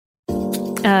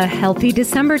A healthy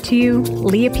December to you.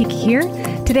 Leah Pica here.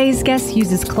 Today's guest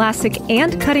uses classic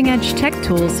and cutting-edge tech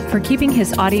tools for keeping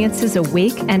his audiences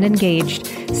awake and engaged.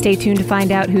 Stay tuned to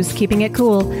find out who's keeping it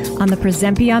cool on the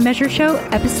Present Beyond Measure Show,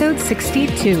 episode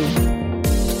 62.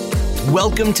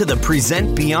 Welcome to the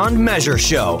Present Beyond Measure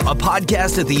Show, a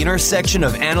podcast at the intersection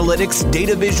of analytics,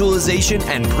 data visualization,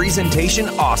 and presentation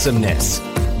awesomeness.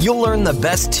 You'll learn the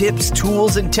best tips,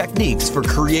 tools, and techniques for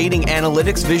creating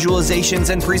analytics,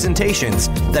 visualizations, and presentations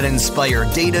that inspire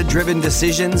data-driven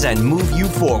decisions and move you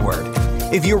forward.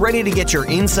 If you're ready to get your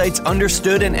insights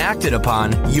understood and acted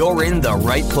upon, you're in the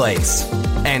right place.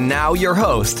 And now your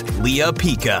host, Leah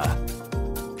Pica.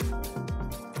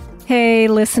 Hey,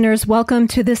 listeners, welcome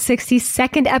to the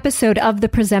 62nd episode of the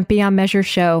Present Beyond Measure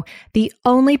Show, the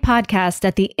only podcast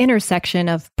at the intersection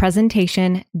of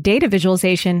presentation, data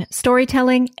visualization,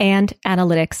 storytelling, and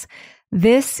analytics.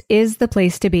 This is the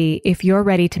place to be if you're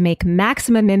ready to make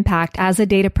maximum impact as a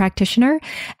data practitioner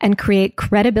and create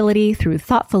credibility through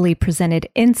thoughtfully presented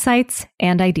insights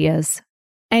and ideas.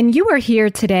 And you are here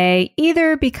today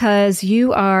either because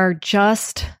you are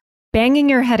just banging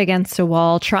your head against a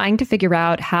wall, trying to figure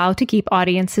out how to keep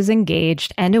audiences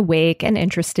engaged and awake and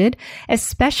interested,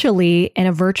 especially in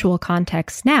a virtual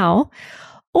context now,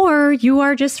 or you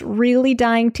are just really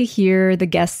dying to hear the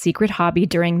guest's secret hobby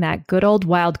during that good old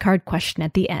wildcard question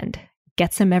at the end.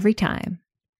 Gets them every time.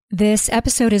 This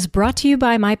episode is brought to you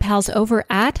by my pals over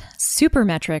at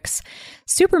Supermetrics.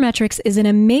 Supermetrics is an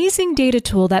amazing data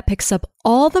tool that picks up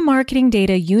all the marketing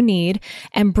data you need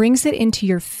and brings it into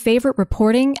your favorite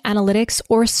reporting, analytics,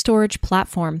 or storage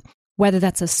platform, whether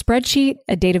that's a spreadsheet,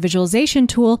 a data visualization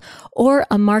tool, or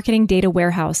a marketing data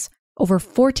warehouse. Over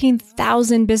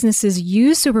 14,000 businesses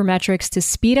use Supermetrics to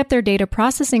speed up their data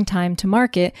processing time to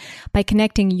market by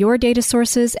connecting your data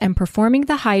sources and performing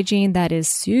the hygiene that is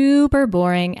super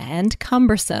boring and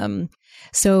cumbersome.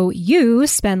 So you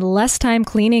spend less time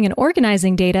cleaning and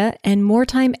organizing data and more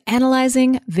time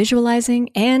analyzing, visualizing,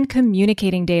 and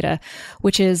communicating data,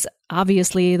 which is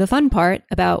obviously the fun part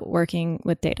about working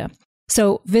with data.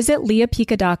 So visit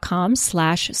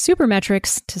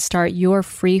leahpica.com/supermetrics to start your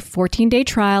free 14-day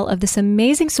trial of this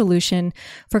amazing solution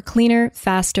for cleaner,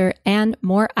 faster, and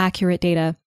more accurate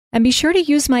data. And be sure to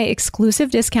use my exclusive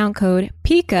discount code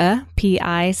PICA,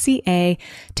 P-I-C-A,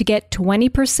 to get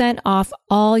 20% off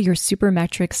all your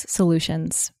Supermetrics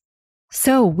solutions.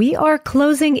 So we are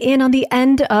closing in on the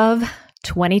end of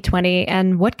 2020,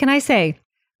 and what can I say?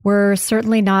 We're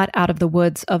certainly not out of the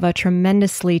woods of a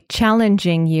tremendously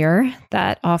challenging year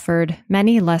that offered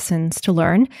many lessons to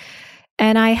learn.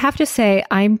 And I have to say,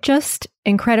 I'm just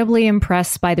incredibly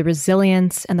impressed by the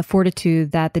resilience and the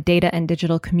fortitude that the data and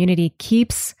digital community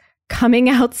keeps coming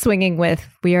out swinging with.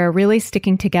 We are really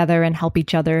sticking together and help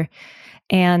each other.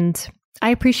 And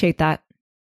I appreciate that.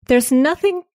 There's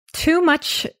nothing too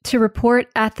much to report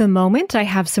at the moment. I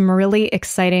have some really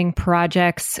exciting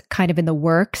projects kind of in the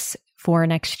works for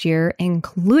next year,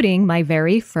 including my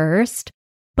very first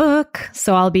book.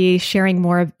 So I'll be sharing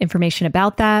more information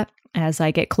about that as I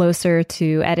get closer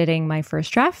to editing my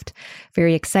first draft.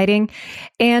 Very exciting.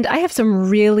 And I have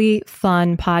some really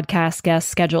fun podcast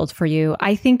guests scheduled for you.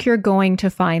 I think you're going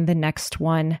to find the next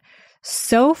one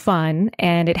so fun,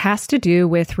 and it has to do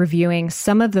with reviewing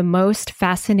some of the most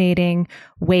fascinating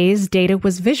ways data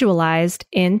was visualized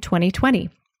in 2020.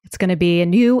 It's going to be a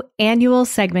new annual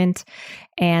segment,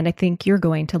 and I think you're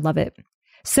going to love it.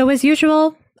 So as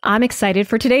usual, I'm excited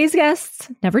for today's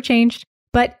guests, never changed.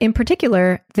 But in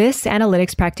particular, this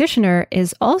analytics practitioner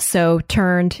is also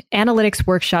turned analytics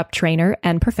workshop trainer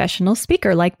and professional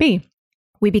speaker like me.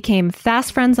 We became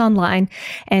fast friends online,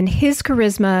 and his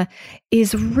charisma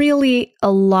is really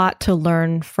a lot to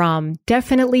learn from.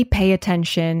 Definitely pay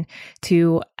attention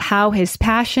to how his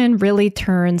passion really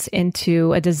turns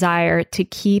into a desire to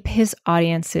keep his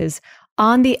audiences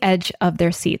on the edge of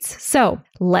their seats. So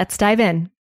let's dive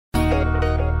in.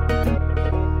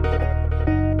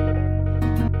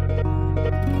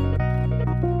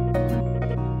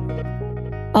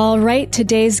 All right,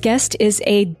 today's guest is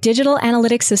a Digital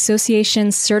Analytics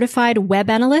Association certified web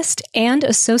analyst and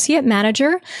associate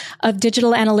manager of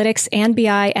digital analytics and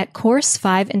BI at Course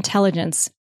 5 Intelligence.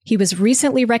 He was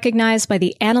recently recognized by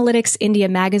the Analytics India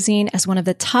magazine as one of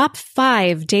the top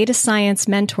 5 data science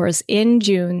mentors in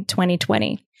June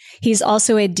 2020. He's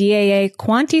also a DAA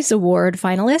Quantis Award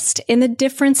finalist in the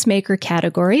Difference Maker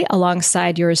category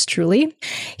alongside yours truly.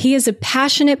 He is a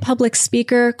passionate public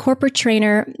speaker, corporate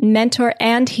trainer, mentor,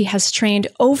 and he has trained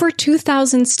over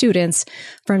 2,000 students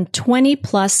from 20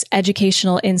 plus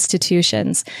educational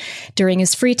institutions. During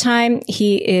his free time,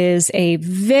 he is a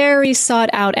very sought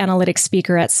out analytics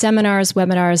speaker at seminars,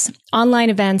 webinars, online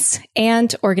events,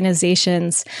 and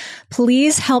organizations.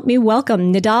 Please help me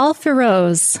welcome Nidhal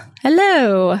Firoze.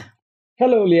 Hello.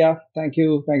 Hello, Leah. Thank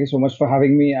you. Thank you so much for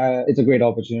having me. It's a great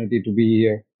opportunity to be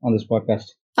here on this podcast.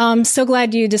 I'm so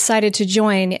glad you decided to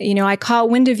join. You know, I caught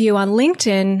wind of you on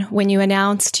LinkedIn when you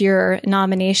announced your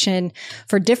nomination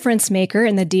for Difference Maker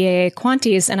in the DAA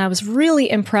Quanties, and I was really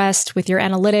impressed with your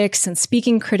analytics and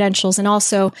speaking credentials and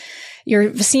also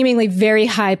your seemingly very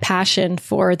high passion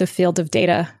for the field of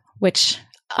data, which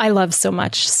I love so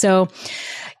much. So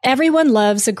everyone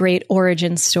loves a great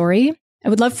origin story. I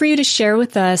would love for you to share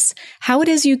with us how it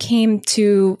is you came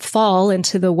to fall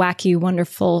into the wacky,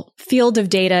 wonderful field of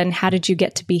data, and how did you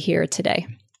get to be here today?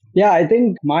 Yeah, I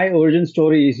think my origin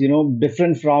story is,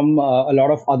 different from a lot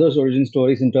of others' origin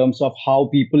stories in terms of how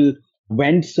people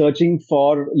went searching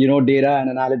for, data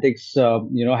and analytics,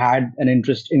 had an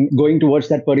interest in going towards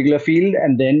that particular field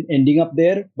and then ending up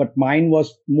there. But mine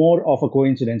was more of a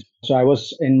coincidence. So I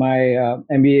was in my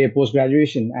MBA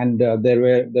post-graduation and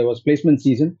there was placement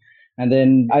season. And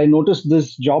then I noticed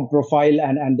this job profile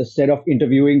and the set of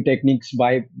interviewing techniques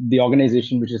by the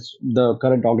organization, which is the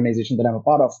current organization that I'm a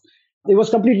part of. It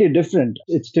was completely different.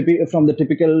 It's from the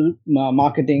typical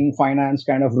marketing, finance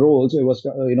kind of roles. It was,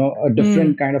 a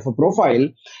different kind of a profile.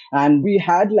 And we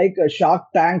had like a Shark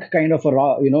Tank kind of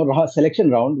a, selection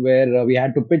round where we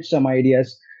had to pitch some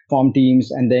ideas, form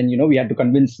teams, and then, we had to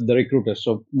convince the recruiters.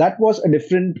 So that was a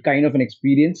different kind of an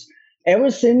experience.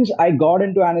 Ever since I got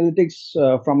into analytics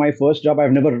from my first job,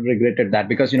 I've never regretted that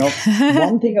because,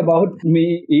 one thing about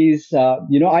me is,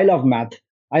 I love math.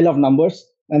 I love numbers.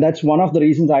 And that's one of the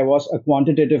reasons I was a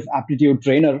quantitative aptitude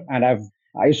trainer. And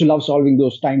I used to love solving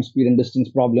those time, speed, and distance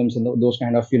problems and those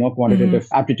kind of, quantitative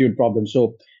aptitude problems.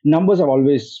 So numbers have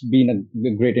always been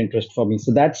a great interest for me.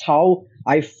 So that's how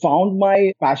I found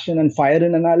my passion and fire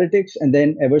in analytics. And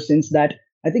then ever since that,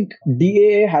 I think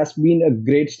DAA has been a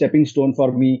great stepping stone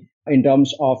for me in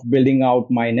terms of building out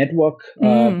my network,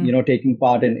 taking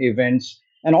part in events,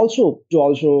 and also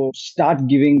to start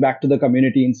giving back to the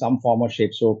community in some form or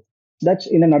shape. So that's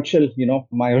in a nutshell,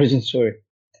 my origin story.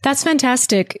 That's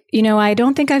fantastic. I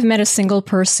don't think I've met a single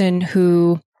person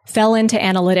who fell into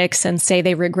analytics and say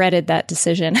they regretted that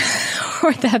decision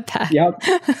or that path. Yeah.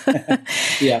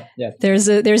 Yeah. There's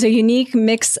a unique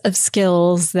mix of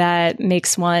skills that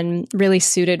makes one really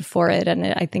suited for it. And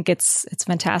I think it's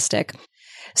fantastic.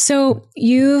 So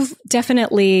you've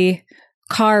definitely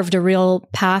carved a real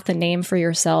path and name for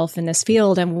yourself in this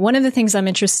field. And one of the things I'm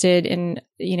interested in,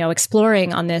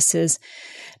 exploring on this is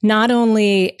not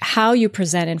only how you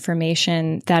present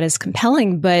information that is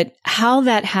compelling, but how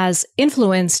that has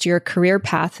influenced your career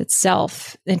path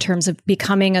itself in terms of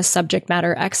becoming a subject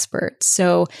matter expert.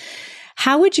 So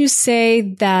how would you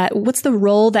say what's the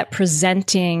role that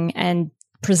presenting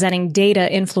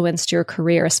data influenced your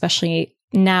career, especially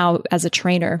now as a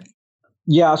trainer?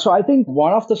 Yeah, so I think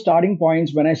one of the starting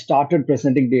points when I started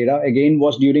presenting data, again,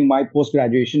 was during my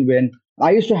post-graduation when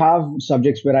I used to have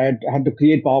subjects where I had to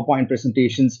create PowerPoint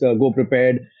presentations, go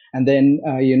prepared, and then,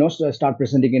 start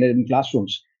presenting it in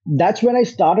classrooms. That's when I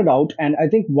started out. And I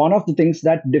think one of the things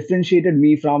that differentiated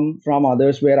me from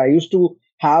others, where I used to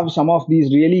have some of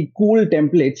these really cool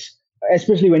templates,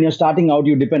 especially when you're starting out,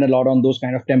 you depend a lot on those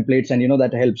kind of templates and,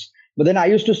 that helps. But then I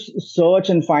used to search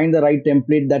and find the right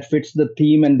template that fits the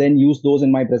theme and then use those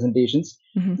in my presentations.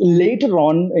 Mm-hmm. Later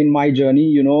on in my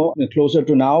journey, closer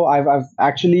to now, I've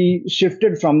actually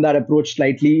shifted from that approach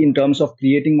slightly in terms of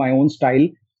creating my own style,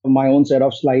 my own set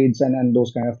of slides and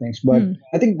those kind of things. But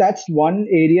I think that's one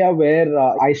area where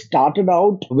I started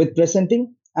out with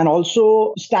presenting and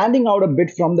also standing out a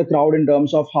bit from the crowd in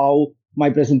terms of how my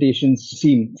presentations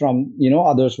seem from,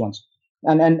 others ones.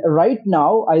 And right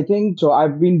now, I think, so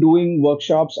I've been doing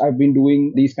workshops, I've been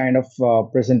doing these kind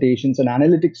of presentations and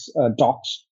analytics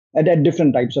talks at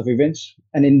different types of events.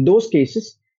 And in those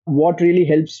cases, what really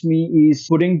helps me is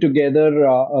putting together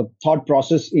a thought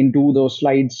process into those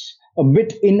slides a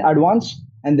bit in advance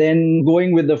and then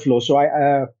going with the flow. So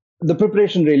the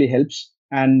preparation really helps.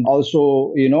 And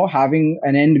also, having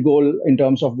an end goal in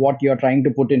terms of what you're trying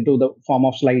to put into the form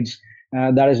of slides,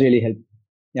 that has really helped.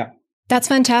 Yeah. That's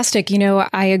fantastic.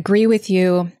 I agree with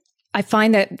you. I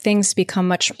find that things become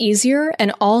much easier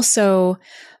and also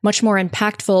much more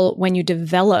impactful when you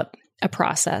develop a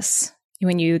process,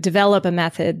 when you develop a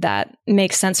method that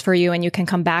makes sense for you and you can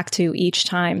come back to each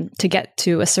time to get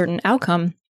to a certain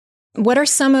outcome. What are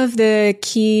some of the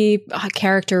key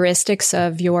characteristics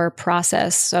of your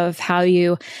process of how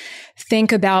you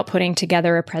think about putting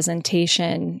together a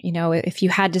presentation? You know, if you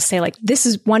had to say like, this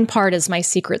is one part is my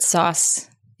secret sauce,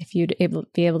 if you'd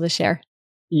be able to share.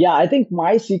 Yeah, I think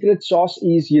my secret sauce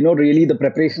is, really the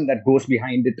preparation that goes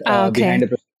behind it, behind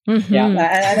it. Mm-hmm. Yeah.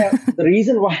 And the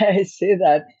reason why I say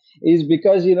that is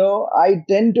because, I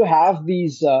tend to have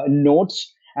these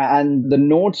notes. And the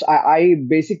notes, I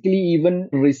basically even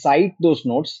recite those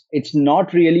notes. It's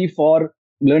not really for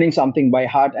learning something by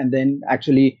heart and then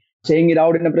actually saying it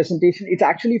out in a presentation. It's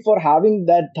actually for having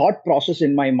that thought process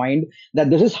in my mind that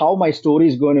this is how my story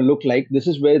is going to look like. This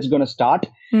is where it's going to start.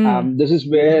 This is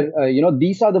where,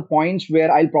 these are the points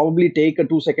where I'll probably take a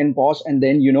 2-second pause and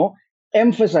then,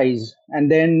 emphasize.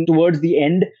 And then towards the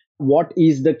end, what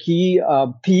is the key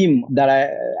theme that I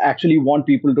actually want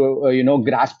people to,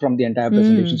 grasp from the entire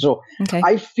presentation. So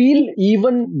I feel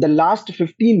even the last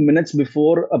 15 minutes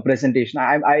before a presentation,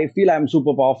 I feel I'm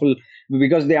super powerful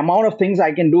because the amount of things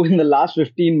I can do in the last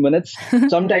 15 minutes,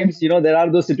 sometimes, there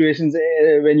are those situations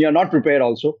when you're not prepared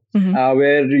also,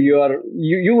 where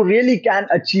you really can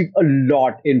achieve a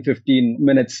lot in 15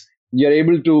 minutes. You're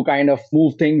able to kind of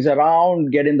move things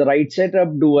around, get in the right setup,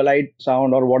 do a light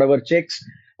sound or whatever checks.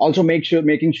 Also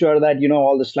making sure that,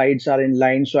 all the slides are in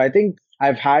line. So I think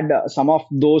I've had some of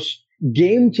those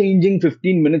game-changing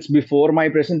 15 minutes before my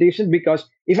presentation, because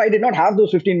if I did not have those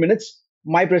 15 minutes,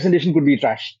 my presentation could be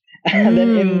trash. And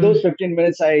then in those 15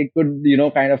 minutes, I could,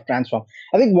 kind of transform.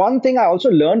 I think one thing I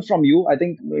also learned from you, I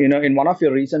think, in one of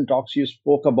your recent talks, you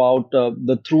spoke about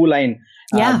the through line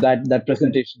that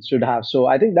presentation should have. So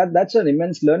I think that's an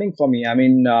immense learning for me. I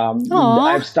mean,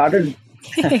 I've started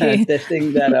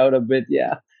testing that out a bit.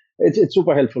 Yeah. It's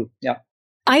super helpful. Yeah.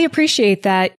 I appreciate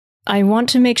that. I want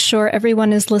to make sure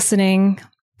everyone is listening.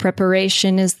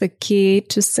 Preparation is the key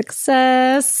to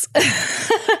success.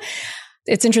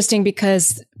 It's interesting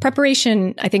because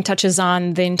preparation, I think, touches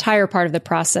on the entire part of the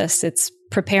process. It's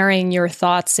preparing your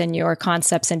thoughts and your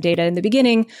concepts and data in the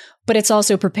beginning, but it's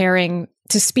also preparing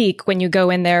to speak when you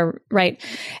go in there, right?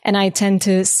 And I tend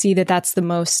to see that that's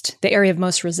the area of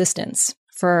most resistance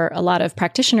for a lot of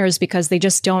practitioners because they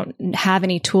just don't have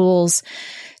any tools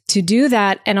to do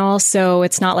that. And also,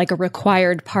 it's not like a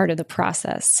required part of the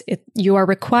process. You are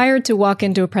required to walk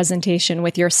into a presentation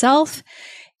with yourself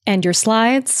and your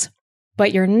slides,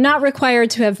 but you're not required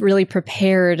to have really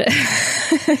prepared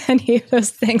any of those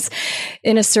things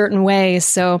in a certain way.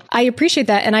 So I appreciate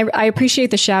that. And I appreciate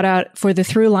the shout out for the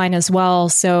through line as well.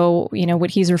 So,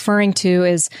 what he's referring to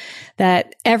is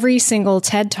that every single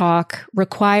TED Talk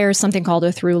requires something called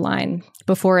a through line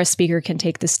before a speaker can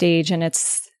take the stage. And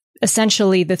it's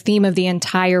essentially the theme of the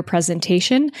entire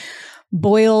presentation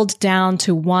boiled down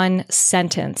to one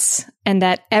sentence, and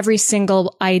that every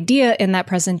single idea in that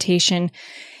presentation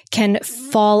can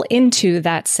fall into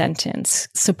that sentence,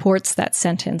 supports that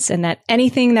sentence, and that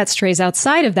anything that strays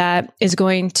outside of that is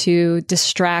going to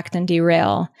distract and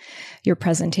derail your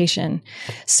presentation.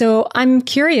 So I'm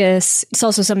curious, it's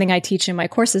also something I teach in my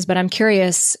courses, but I'm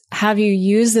curious, have you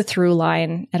used the through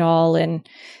line at all in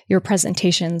your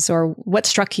presentations, or what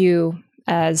struck you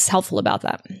as helpful about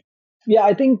that? Yeah,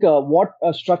 I think what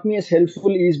struck me as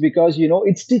helpful is because,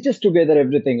 it stitches together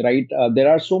everything, right?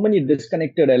 There are so many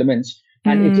disconnected elements.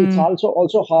 And it's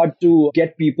also hard to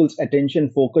get people's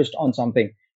attention focused on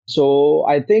something. So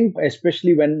I think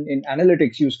especially when in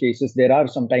analytics use cases, there are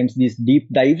sometimes these deep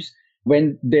dives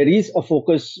when there is a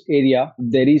focus area,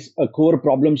 there is a core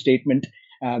problem statement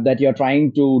that you're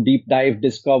trying to deep dive,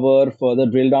 discover, further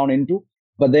drill down into.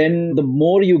 But then the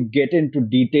more you get into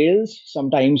details,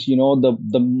 sometimes,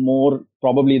 the more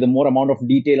amount of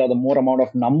detail or the more amount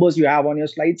of numbers you have on your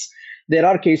slides, there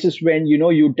are cases when,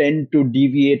 you tend to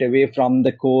deviate away from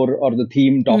the core or the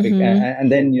theme topic.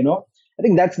 And then, I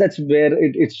think that's where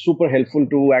it's super helpful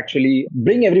to actually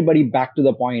bring everybody back to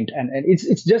the point. And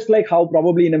it's just like how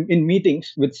probably in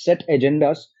meetings with set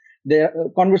agendas,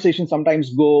 the conversations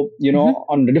sometimes go,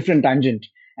 on a different tangent.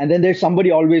 And then there's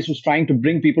somebody always who's trying to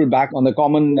bring people back on the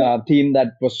common theme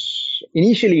that was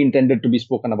initially intended to be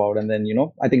spoken about. And then,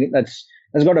 I think that's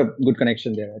got a good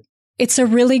connection there. It's a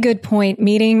really good point.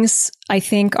 Meetings, I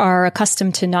think, are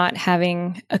accustomed to not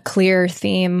having a clear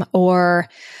theme or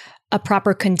a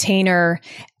proper container.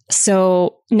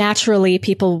 So naturally,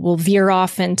 people will veer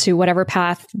off into whatever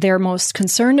path they're most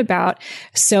concerned about.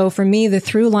 So for me, the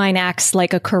through line acts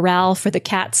like a corral for the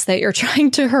cats that you're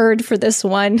trying to herd for this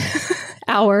 1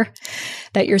 hour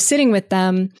that you're sitting with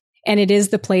them. And it is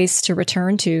the place to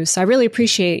return to. So I really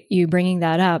appreciate you bringing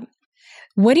that up.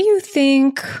 What do you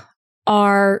think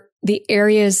are the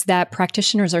areas that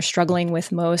practitioners are struggling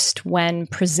with most when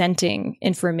presenting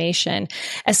information,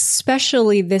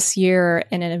 especially this year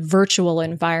in a virtual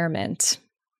environment?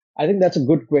 I think that's a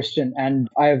good question. And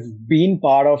I've been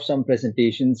part of some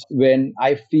presentations when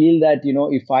I feel that,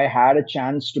 if I had a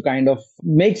chance to kind of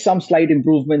make some slight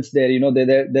improvements there,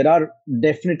 there are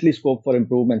definitely scope for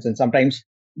improvements. And sometimes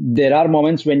there are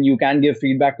moments when you can give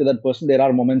feedback to that person. There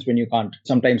are moments when you can't.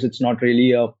 Sometimes it's not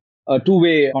really a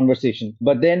two-way conversation.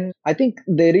 But then I think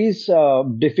there is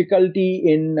difficulty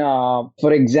in,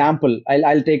 for example,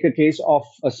 I'll take a case of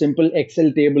a simple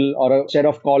Excel table or a set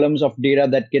of columns of data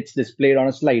that gets displayed on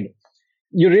a slide.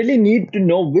 You really need to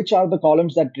know which are the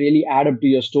columns that really add up to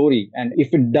your story. And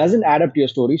if it doesn't add up to your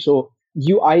story, so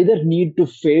you either need to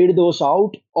fade those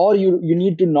out or you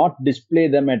need to not display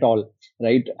them at all.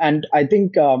 Right. And I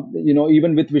think,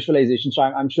 even with visualization, so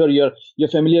I'm sure you're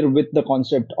familiar with the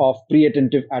concept of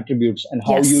pre-attentive attributes and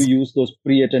how you use those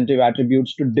pre-attentive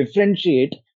attributes to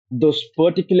differentiate those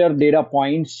particular data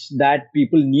points that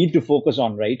people need to focus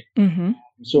on. Right. Mm-hmm.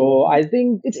 So I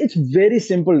think it's very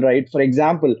simple. Right. For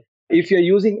example, if you're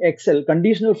using Excel,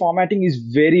 conditional formatting is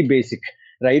very basic.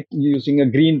 Right. Using a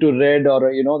green to red or,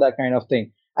 that kind of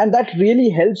thing. And that really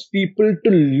helps people to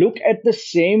look at the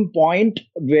same point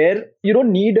where you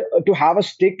don't need to have a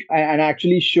stick and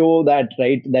actually show that,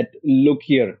 right, that look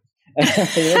here.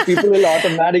 People will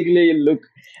automatically look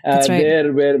right.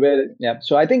 there, where. Yeah.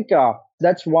 So I think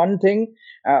that's one thing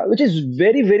which is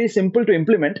very, very simple to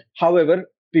implement. However,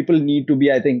 people need to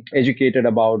be, I think, educated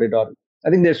about it, or I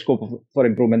think there's scope for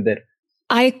improvement there.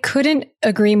 I couldn't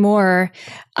agree more.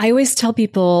 I always tell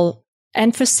people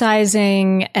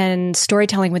emphasizing and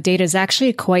storytelling with data is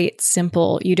actually quite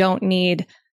simple. You don't need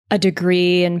a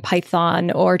degree in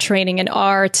Python or training in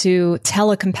R to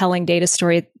tell a compelling data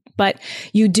story, but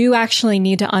you do actually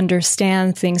need to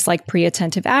understand things like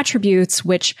pre-attentive attributes,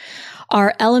 which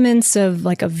are elements of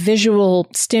like a visual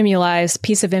stimuli,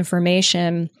 piece of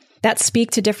information that speak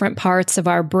to different parts of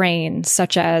our brain,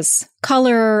 such as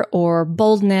color or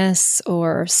boldness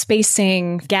or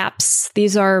spacing, gaps.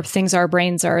 These are things our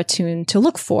brains are attuned to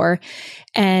look for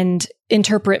and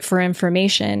interpret for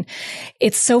information.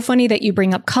 It's so funny that you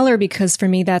bring up color because for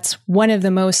me, that's one of the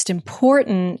most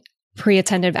important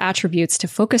pre-attentive attributes to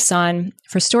focus on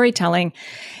for storytelling.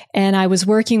 And I was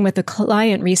working with a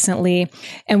client recently,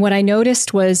 and what I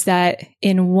noticed was that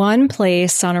in one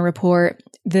place on a report,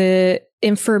 the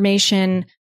information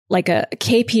like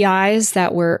KPIs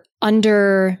that were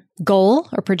under goal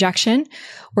or projection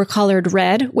were colored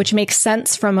red, which makes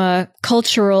sense from a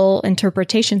cultural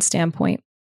interpretation standpoint.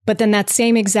 But then that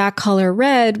same exact color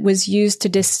red was used to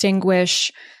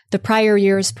distinguish the prior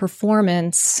year's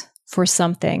performance for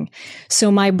something.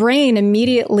 So my brain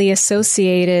immediately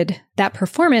associated that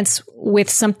performance with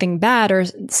something bad or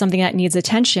something that needs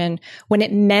attention when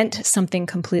it meant something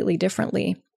completely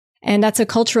differently. And that's a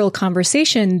cultural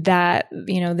conversation that,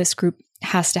 this group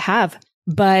has to have.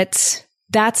 But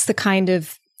that's the kind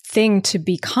of thing to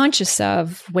be conscious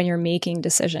of when you're making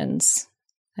decisions.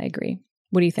 I agree.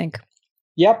 What do you think?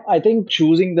 Yep, I think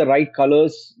choosing the right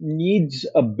colors needs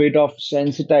a bit of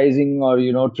sensitizing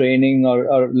or, training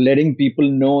or letting people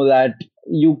know that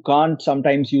you can't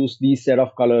sometimes use these set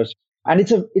of colors. And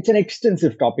it's an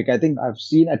extensive topic. I think I've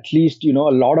seen at least, a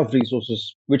lot of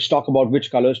resources which talk about which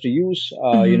colors to use,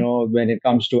 when it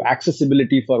comes to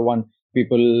accessibility for one.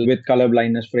 People with color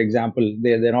blindness, for example,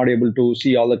 they're not able to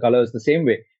see all the colors the same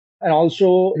way. And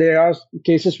also there are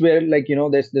cases where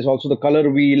there's also the color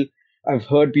wheel. I've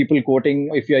heard people quoting,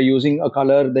 if you're using a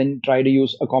color, then try to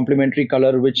use a complementary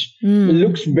color, which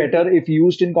looks better if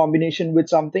used in combination with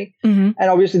something. Mm-hmm.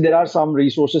 And obviously, there are some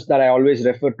resources that I always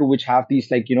refer to, which have these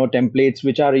templates,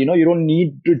 which are, you don't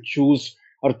need to choose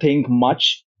or think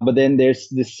much. But then there's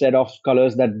this set of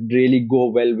colors that really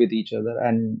go well with each other.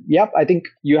 And I think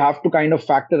you have to kind of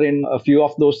factor in a few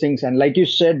of those things. And like you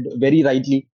said, very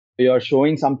rightly, you're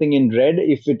showing something in red.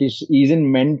 If it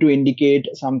isn't meant to indicate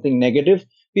something negative,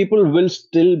 people will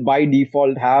still by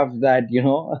default have that,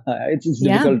 it's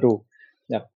difficult to.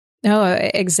 Yeah. Oh,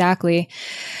 exactly.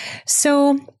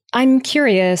 So I'm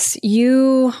curious,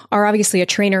 you are obviously a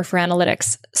trainer for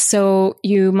analytics, so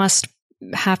you must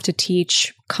have to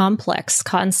teach complex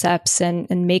concepts and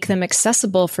make them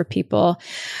accessible for people.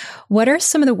 What are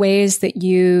some of the ways that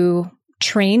you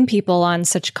train people on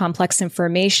such complex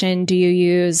information? Do you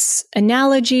use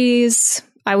analogies?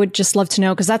 I would just love to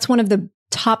know, because that's one of the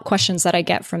top questions that I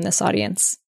get from this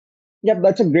audience. Yeah,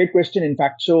 that's a great question. In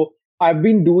fact, so I've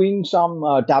been doing some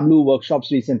Tableau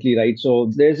workshops recently, right?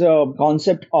 So there's a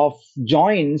concept of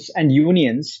joins and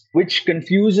unions, which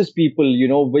confuses people,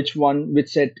 which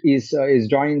set is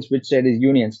joins, which set is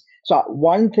unions. So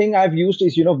one thing I've used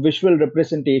is, visual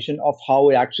representation of how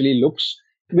it actually looks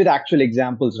with actual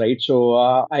examples, right?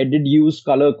 So I did use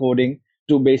color coding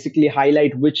to basically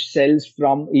highlight which cells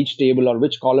from each table or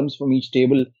which columns from each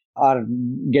table are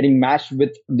getting matched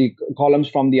with the columns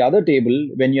from the other table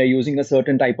when you're using a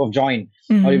certain type of join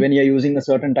or when you're using a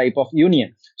certain type of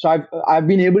union. So I've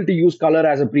been able to use color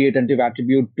as a pre-attentive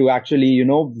attribute to actually,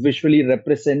 visually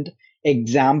represent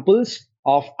examples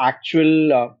of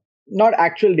actual not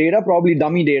actual data, probably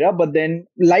dummy data, but then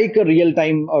like a real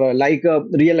time or like a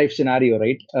real life scenario,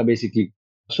 right? Basically.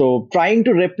 So trying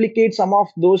to replicate some of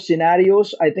those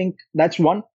scenarios, I think that's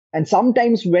one. And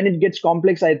sometimes when it gets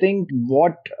complex, I think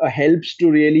what helps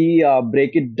to really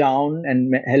break it down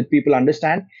and help people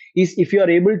understand is if you are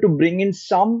able to bring in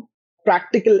some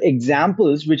practical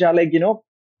examples, which are like,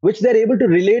 which they're able to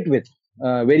relate with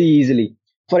very easily.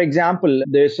 For example,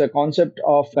 there's a concept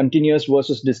of continuous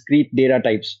versus discrete data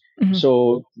types.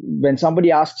 So when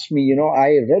somebody asks me,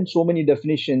 I read so many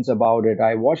definitions about it.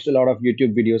 I watched a lot of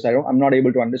YouTube videos. I'm not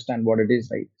able to understand what it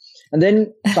is, right? And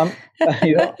then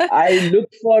I look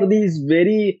for these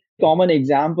very common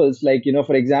examples, like,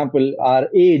 for example, our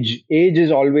age. Age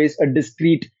is always a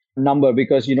discrete number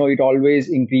because, it always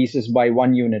increases by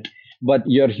 1 unit. But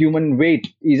your human weight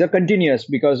is a continuous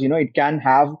because, it can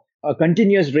have a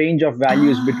continuous range of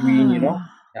values between,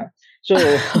 yeah. So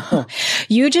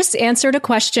you just answered a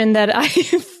question that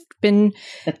I've been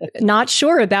not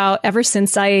sure about ever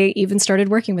since I even started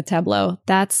working with Tableau.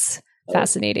 That's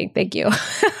fascinating. Thank you.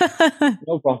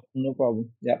 No problem. No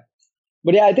problem. Yeah.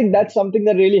 But yeah, I think that's something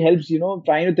that really helps,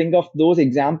 trying to think of those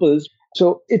examples.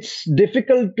 So it's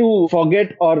difficult to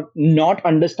forget or not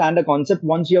understand a concept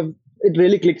once it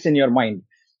really clicks in your mind.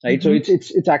 Right. So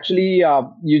it's actually,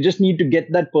 you just need to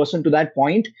get that person to that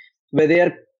point where they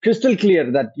are crystal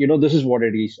clear that, this is what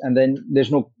it is. And then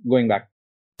there's no going back.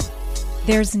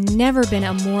 There's never been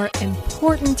a more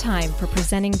important time for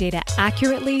presenting data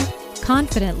accurately,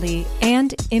 confidently,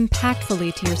 and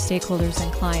impactfully to your stakeholders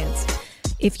and clients.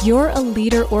 If you're a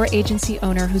leader or agency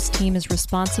owner whose team is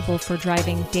responsible for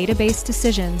driving database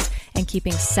decisions and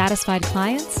keeping satisfied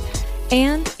clients,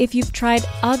 and if you've tried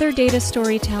other data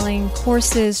storytelling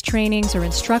courses, trainings, or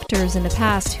instructors in the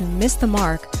past who missed the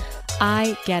mark,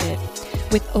 I get it.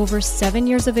 With over 7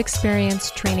 years of experience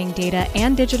training data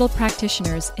and digital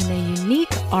practitioners in the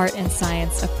unique art and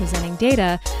science of presenting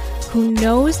data, who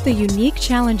knows the unique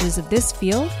challenges of this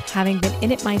field, having been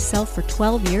in it myself for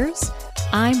 12 years,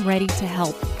 I'm ready to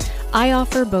help. I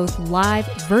offer both live,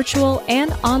 virtual,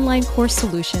 and online course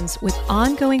solutions with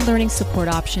ongoing learning support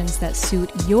options that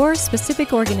suit your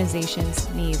specific organization's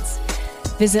needs.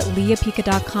 Visit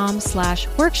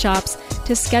leahpica.com/workshops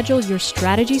to schedule your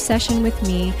strategy session with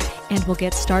me, and we'll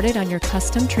get started on your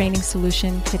custom training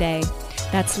solution today.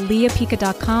 That's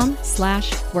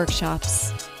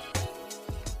leahpica.com/workshops.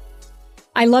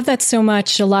 I love that so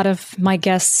much. A lot of my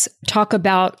guests talk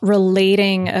about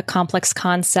relating a complex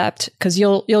concept because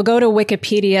you'll go to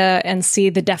Wikipedia and see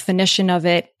the definition of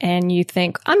it and you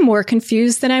think, I'm more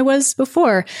confused than I was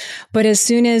before. But as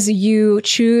soon as you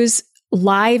choose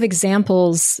live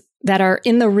examples that are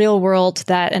in the real world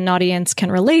that an audience can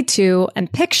relate to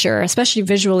and picture, especially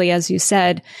visually, as you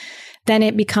said, then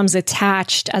it becomes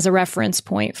attached as a reference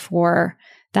point for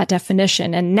that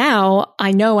definition. And now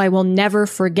I know I will never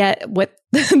forget what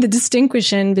the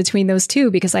distinction between those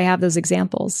two because I have those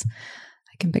examples.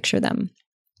 I can picture them.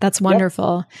 That's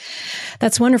wonderful. Yep.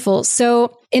 That's wonderful.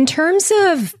 So in terms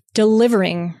of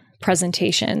delivering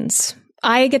presentations,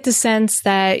 I get the sense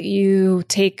that you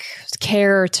take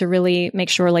care to really make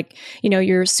sure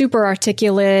you're super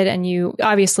articulate and you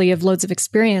obviously have loads of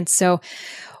experience. So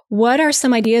what are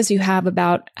some ideas you have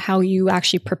about how you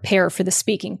actually prepare for the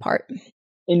speaking part?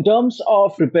 In terms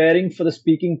of preparing for the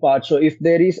speaking part, so if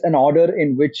there is an order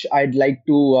in which I'd like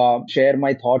to share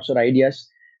my thoughts or ideas,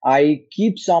 I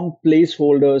keep some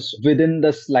placeholders within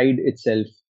the slide itself.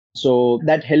 So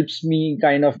that helps me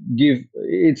kind of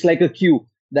it's like a cue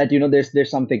that, there's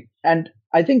something. And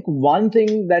I think one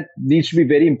thing that needs to be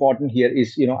very important here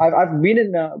is, I've been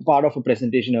in a part of a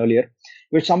presentation earlier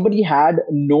where somebody had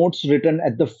notes written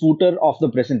at the footer of the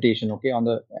presentation, okay,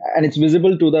 and it's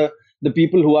visible to the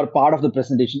people who are part of the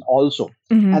presentation also.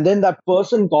 Mm-hmm. And then that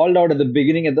person called out at the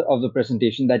beginning of the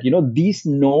presentation that, these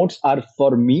notes are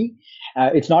for me.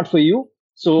 It's not for you.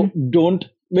 So don't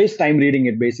waste time reading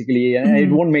it, basically. And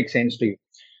it won't make sense to you.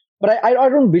 But I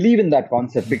don't believe in that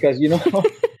concept because,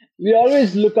 we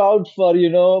always look out for,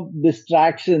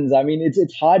 distractions. I mean,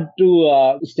 it's hard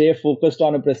to stay focused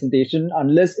on a presentation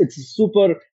unless it's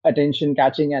super attention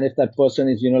catching and if that person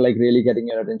is, like really getting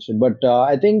your attention. But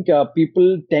I think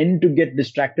people tend to get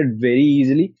distracted very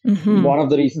easily. One of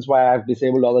the reasons why I've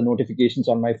disabled all the notifications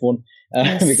on my phone,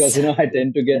 Yes. because, I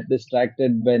tend to get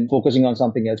distracted when focusing on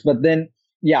something else. But then,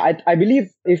 yeah, I believe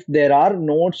if there are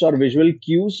notes or visual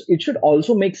cues, it should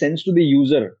also make sense to the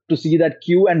user to see that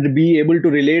cue and be able to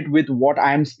relate with what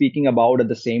I am speaking about at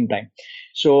the same time.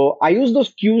 So I use those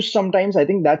cues sometimes. I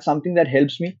think that's something that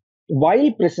helps me.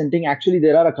 While presenting, actually,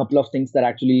 there are a couple of things that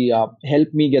actually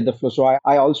help me get the flow. So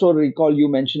I also recall you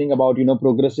mentioning about,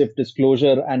 progressive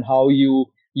disclosure and how you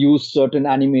use certain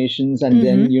animations and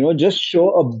then, just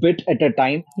show a bit at a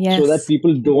time so that Yes.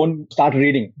 people don't start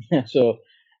reading. So,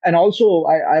 and also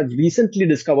I've recently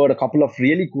discovered a couple of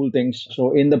really cool things.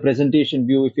 So in the presentation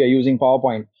view, if you're using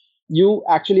PowerPoint, you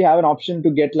actually have an option to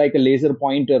get like a laser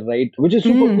pointer, right? Which is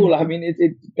super cool. I mean,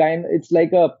 it's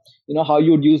like a, how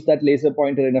you would use that laser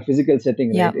pointer in a physical setting,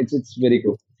 right? Yeah. It's very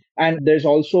cool. And there's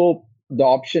also the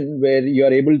option where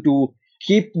you're able to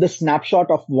keep the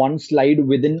snapshot of one slide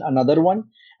within another one.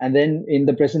 And then in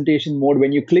the presentation mode,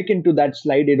 when you click into that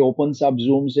slide, it opens up,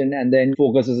 zooms in, and then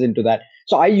focuses into that.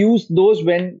 So I use those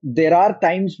when there are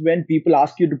times when people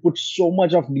ask you to put so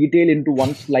much of detail into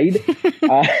one slide.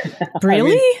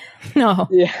 Really? I mean, no.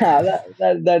 Yeah,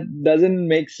 that doesn't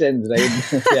make sense,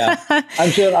 right? Yeah,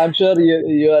 I'm sure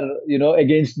you are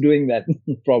against doing that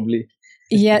probably.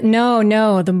 Yeah,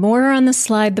 no. The more on the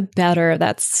slide, the better.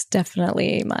 That's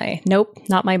definitely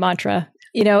not my mantra.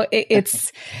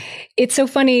 It's so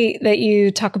funny that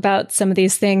you talk about some of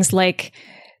these things like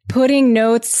putting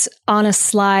notes on a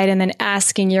slide and then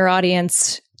asking your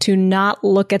audience to not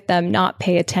look at them, not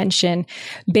pay attention.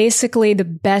 Basically, the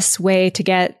best way to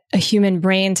get a human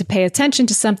brain to pay attention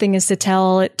to something is to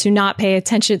tell it to not pay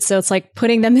attention. So it's like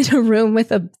putting them in a room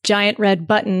with a giant red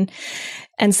button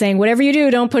and saying, whatever you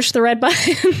do, don't push the red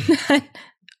button.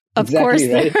 Of course,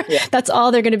 right? Yeah. That's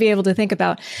all they're going to be able to think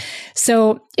about.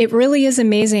 So it really is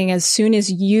amazing. As soon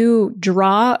as you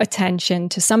draw attention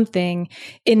to something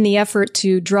in the effort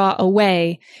to draw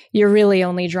away, you're really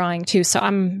only drawing two. So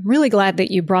I'm really glad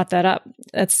that you brought that up.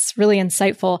 That's really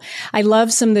insightful. I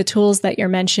love some of the tools that you're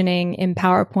mentioning in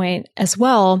PowerPoint as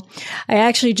well. I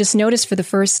actually just noticed for the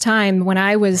first time when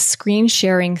I was screen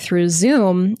sharing through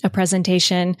Zoom, a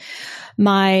presentation,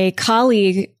 my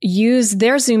colleague used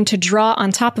their Zoom to draw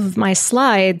on top of my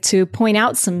slide to point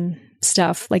out some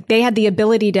stuff. Like they had the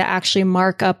ability to actually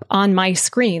mark up on my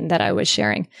screen that I was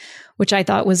sharing, which I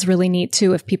thought was really neat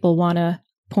too, if people want to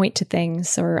point to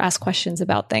things or ask questions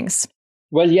about things.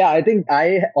 Well, yeah, I think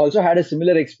I also had a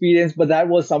similar experience, but that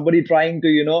was somebody trying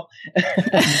to,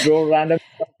 draw random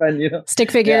stuff and, stick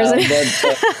figures.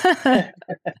 Yeah.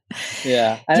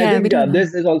 Yeah. And I think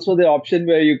this is also the option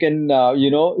where you can,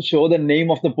 show the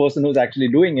name of the person who's actually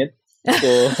doing it.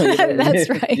 So that's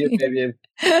right.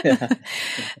 Yeah.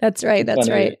 That's right. That's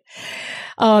right.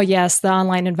 Oh, yes. The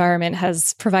online environment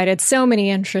has provided so many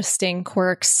interesting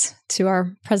quirks to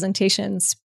our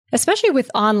presentations. Especially with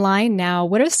online now,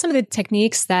 what are some of the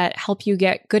techniques that help you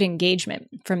get good engagement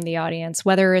from the audience,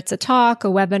 whether it's a talk, a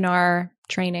webinar,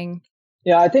 training?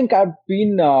 Yeah, I think I've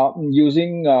been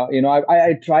using,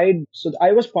 I tried. So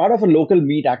I was part of a local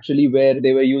meet actually where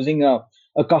they were using a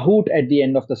Kahoot at the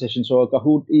end of the session. So a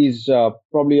Kahoot is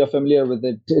probably you're familiar with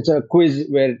it. It's a quiz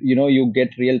where, you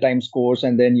get real-time scores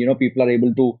and then, people are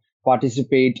able to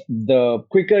participate. The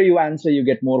quicker you answer, you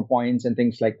get more points and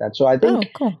things like that. So I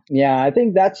think, cool. Yeah, I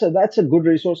think that's a good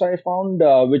resource I found,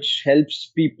 which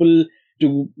helps people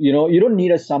to, you don't need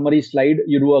a summary slide,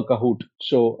 you do a Kahoot.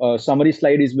 So a summary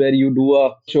slide is where you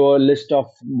show a list of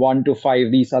 1 to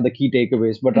 5. These are the key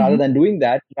takeaways. But rather than doing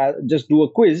that, just do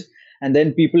a quiz. And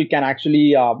then people can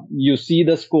actually, you see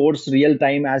the scores real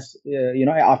time as,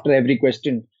 after every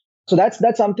question. So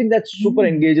that's something that super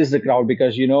engages the crowd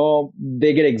because,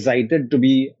 they get excited to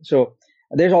be. So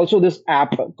there's also this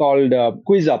app called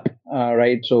Quiz Up,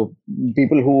 right? So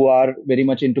people who are very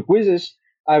much into quizzes,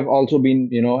 I've also been,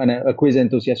 a quiz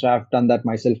enthusiast. So I've done that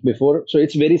myself before. So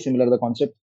it's very similar, the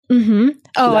concept. Mm-hmm.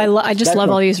 Oh, so I just love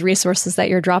all these resources that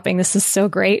you're dropping. This is so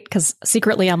great because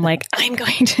secretly I'm like, I'm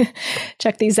going to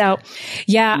check these out.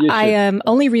 Yeah, I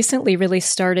only recently really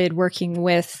started working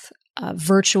with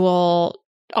virtual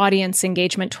audience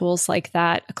engagement tools like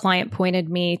that. A client pointed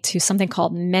me to something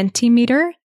called Mentimeter.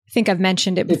 I think I've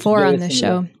mentioned it before on the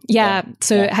show. Yeah.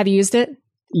 So have you used it?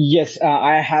 Yes,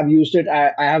 I have used it.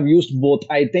 I have used both.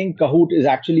 I think Kahoot is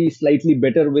actually slightly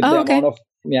better with the amount of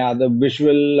the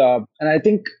visual. And I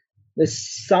think there's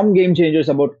some game changers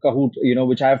about Kahoot,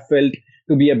 which I have felt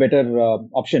to be a better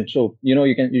option. So,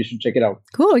 you should check it out.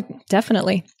 Cool.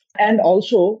 Definitely. And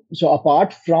also, so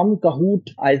apart from Kahoot,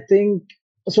 I think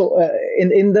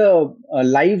In the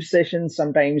live sessions,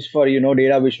 sometimes for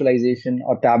data visualization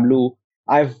or Tableau,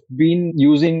 I've been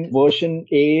using version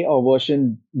A or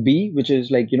version B, which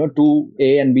is like two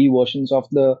A and B versions of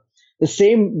the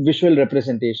same visual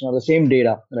representation or the same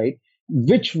data, right?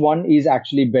 Which one is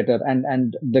actually better?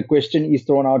 And the question is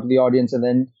thrown out to the audience, and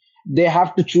then they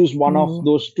have to choose one of Ooh.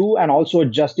 those two and also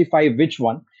justify which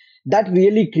one. That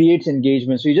really creates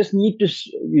engagement. So you just need to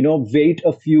wait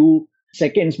a few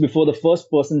seconds before the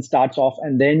first person starts off,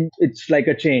 and then it's like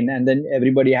a chain, and then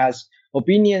everybody has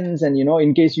opinions. And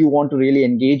in case you want to really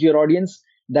engage your audience,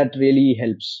 that really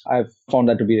helps. I've found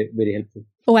that to be very helpful.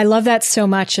 Oh, I love that so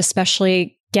much,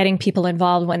 especially getting people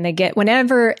involved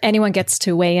whenever anyone gets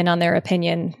to weigh in on their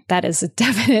opinion. That is a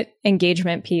definite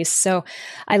engagement piece. So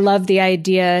I love the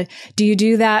idea. Do you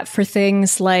do that for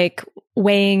things like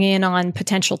weighing in on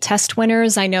potential test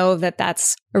winners? I know that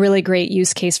that's a really great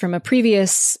use case from a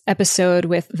previous episode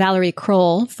with Valerie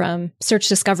Kroll from Search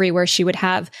Discovery, where she would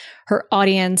have her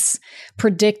audience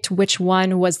predict which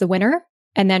one was the winner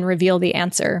and then reveal the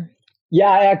answer. Yeah,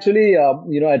 I actually,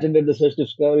 attended the Search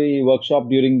Discovery workshop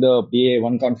during the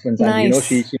BA1 conference, and Nice.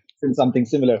 she mentioned something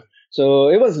similar. So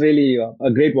it was really a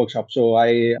great workshop. So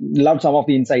I loved some of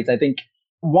the insights. I think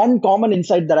one common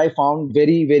insight that I found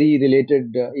very, very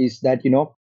related is that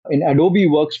in Adobe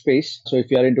Workspace. So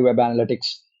if you are into web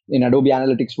analytics, in Adobe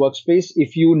Analytics Workspace,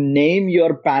 if you name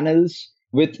your panels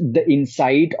with the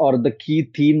insight or the key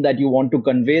theme that you want to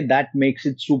convey, that makes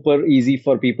it super easy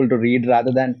for people to read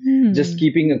rather than just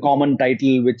keeping a common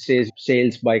title which says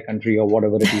sales by country or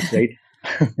whatever it is, right?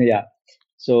 Yeah.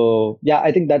 So yeah,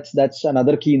 I think that's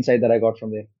another key insight that I got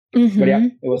from there. But yeah,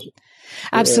 it was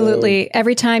Absolutely.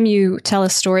 Every time you tell a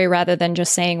story rather than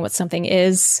just saying what something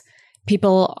is,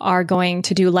 people are going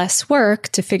to do less work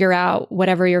to figure out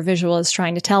whatever your visual is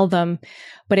trying to tell them,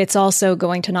 but it's also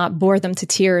going to not bore them to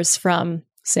tears from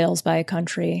sales by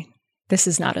country. This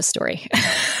is not a story.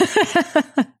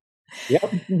 Yeah,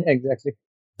 exactly.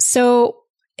 So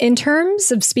in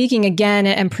terms of speaking again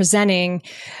and presenting,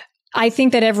 I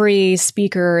think that every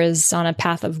speaker is on a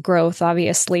path of growth,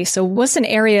 obviously. So what's an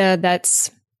area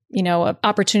that's, an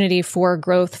opportunity for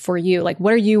growth for you? Like,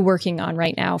 what are you working on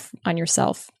right now on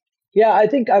yourself? Yeah, I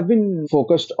think I've been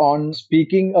focused on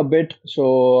speaking a bit.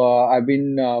 So I've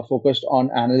been focused on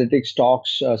analytics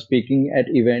talks, speaking at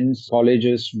events,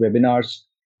 colleges, webinars.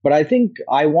 But I think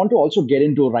I want to also get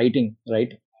into writing,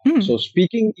 right? So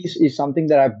speaking is something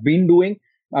that I've been doing.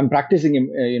 I'm practicing,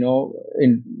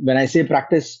 when I say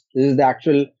practice, this is the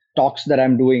actual talks that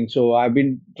I'm doing. So I've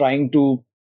been trying to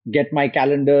get my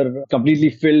calendar completely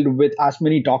filled with as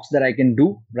many talks that I can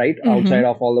do, right? Outside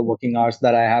of all the working hours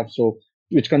that I have. So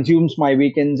which consumes my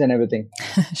weekends and everything.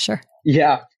 Sure.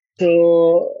 Yeah.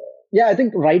 So, yeah, I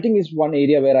think writing is one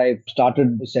area where I've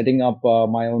started setting up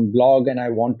my own blog, and I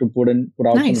want to put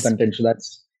out Nice. some content. So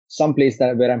that's some place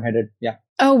where I'm headed. Yeah.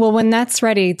 Oh, well, when that's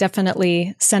ready,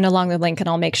 definitely send along the link and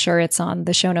I'll make sure it's on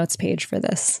the show notes page for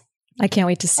this. I can't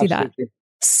wait to see Absolutely. that.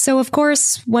 So, of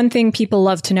course, one thing people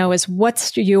love to know is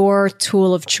what's your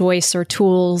tool of choice or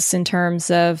tools in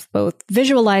terms of both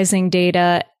visualizing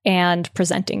data and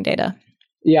presenting data?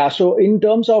 Yeah. So in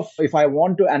terms of if I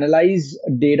want to analyze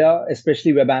data,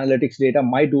 especially web analytics data,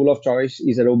 my tool of choice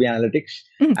is Adobe Analytics.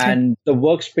 Okay. And the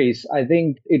workspace. I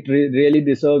think it really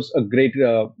deserves a great,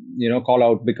 call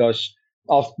out because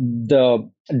of the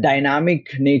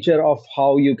dynamic nature of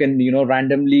how you can,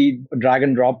 randomly drag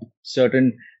and drop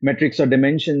certain metrics or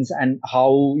dimensions and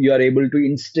how you are able to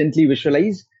instantly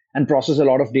visualize and process a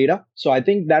lot of data. So I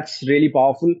think that's really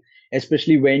powerful,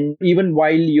 especially when even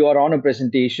while you are on a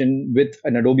presentation with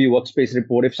an Adobe Workspace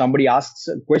report, if somebody asks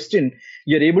a question,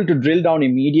 you're able to drill down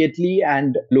immediately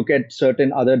and look at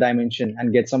certain other dimension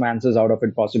and get some answers out of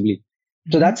it possibly.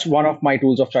 So that's one of my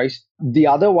tools of choice. The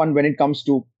other one, when it comes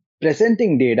to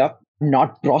presenting data,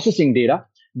 not processing data,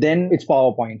 then it's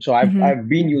PowerPoint. So I've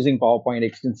been using PowerPoint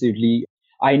extensively.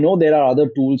 I know there are other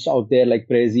tools out there like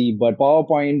Prezi, but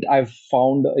PowerPoint I've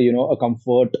found a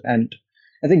comfort, and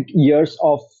I think years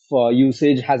of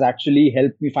usage has actually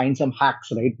helped me find some hacks,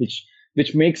 right?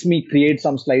 Which makes me create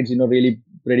some slides, really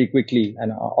pretty quickly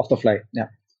and off the fly.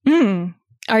 Yeah.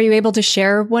 Are you able to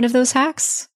share one of those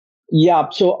hacks? Yeah.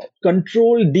 So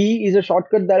Control D is a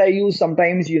shortcut that I use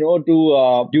sometimes,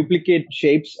 to duplicate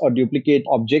shapes or duplicate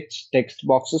objects, text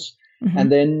boxes.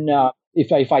 And then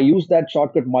if I use that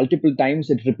shortcut multiple times,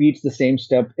 it repeats the same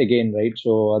step again, right?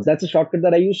 So that's a shortcut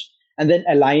that I use. And then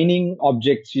aligning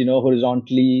objects,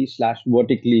 horizontally /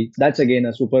 vertically. That's again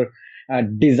a super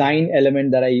design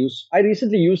element that I use. I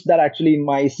recently used that actually in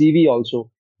my CV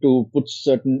also, to put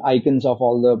certain icons of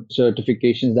all the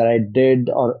certifications that I did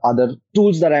or other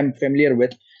tools that I'm familiar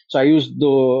with. So I use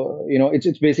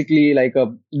it's basically like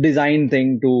a design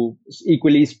thing to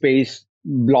equally space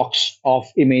blocks of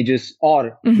images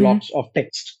or blocks of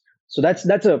text. So that's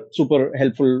a super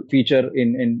helpful feature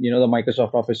in the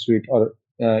Microsoft Office suite, or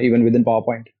even within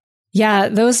PowerPoint. Yeah,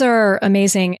 those are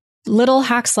amazing. Little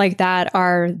hacks like that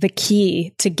are the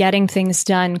key to getting things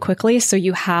done quickly, so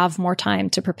you have more time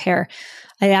to prepare.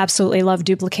 I absolutely love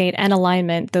duplicate and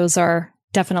alignment. Those are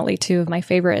definitely two of my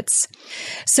favorites.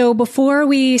 So before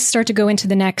we start to go into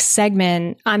the next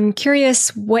segment, I'm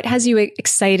curious, what has you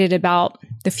excited about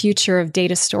the future of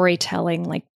data storytelling?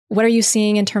 Like, what are you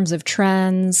seeing in terms of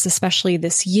trends, especially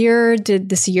this year? Did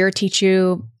this year teach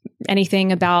you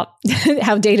anything about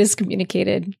how data is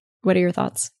communicated? What are your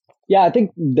thoughts? Yeah, I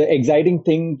think the exciting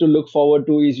thing to look forward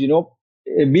to is,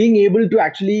 being able to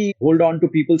actually hold on to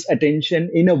people's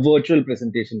attention in a virtual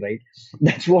presentation, right?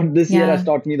 That's what this year has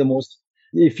taught me the most.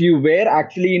 If you were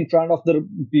actually in front of the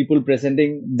people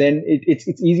presenting, then it's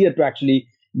easier to actually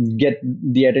get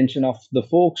the attention of the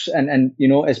folks. And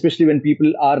especially when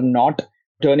people are not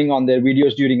turning on their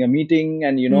videos during a meeting,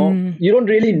 and, you don't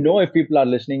really know if people are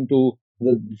listening to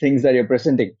the things that you're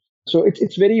presenting. So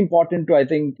it's very important to, I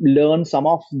think, learn some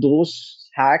of those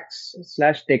hacks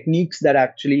 / techniques that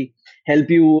actually help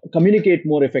you communicate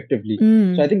more effectively.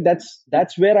 So I think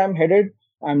that's where I'm headed.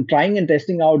 I'm trying and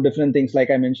testing out different things,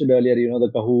 like I mentioned earlier,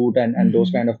 the Kahoot and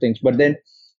those kind of things. But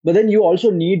then you also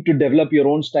need to develop your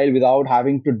own style without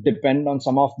having to depend on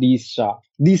some of these.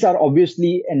 These are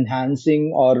obviously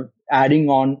enhancing or adding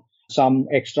on some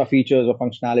extra features or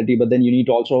functionality, but then you need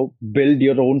to also build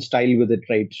your own style with it,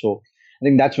 right? So I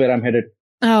think that's where I'm headed.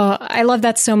 Oh, I love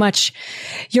that so much.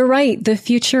 You're right. The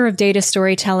future of data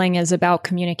storytelling is about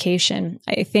communication.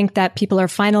 I think that people are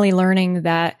finally learning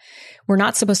that we're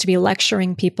not supposed to be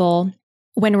lecturing people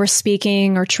when we're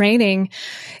speaking or training.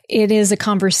 It is a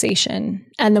conversation.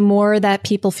 And the more that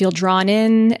people feel drawn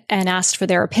in and asked for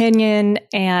their opinion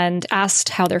and asked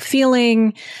how they're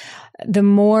feeling, the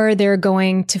more they're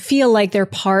going to feel like they're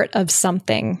part of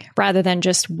something rather than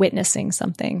just witnessing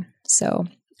something. So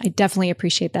I definitely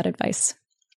appreciate that advice.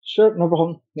 Sure, no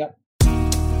problem. Yeah.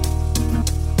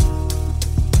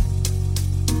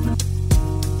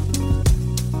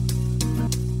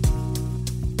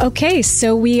 Okay,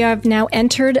 so we have now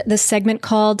entered the segment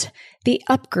called The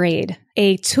Upgrade,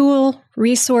 a tool,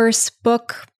 resource,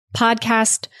 book,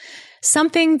 podcast,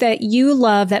 something that you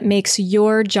love that makes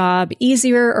your job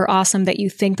easier or awesome that you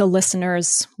think the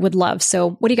listeners would love.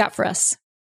 So what do you got for us?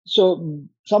 So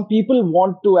some people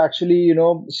want to actually,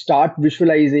 start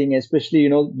visualizing, especially,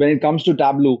 when it comes to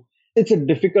Tableau. It's a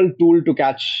difficult tool to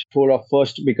catch hold of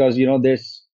first because,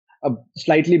 there's a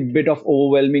slightly bit of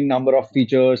overwhelming number of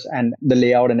features and the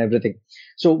layout and everything.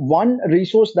 So one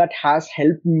resource that has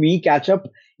helped me catch up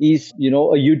is, a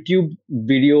YouTube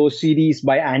video series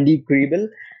by Andy Kriebel.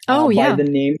 By the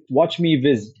name Watch Me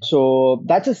Viz. So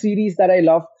that's a series that I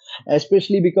love,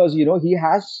 especially because, he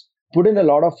has put in a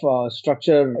lot of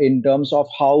structure in terms of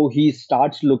how he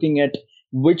starts looking at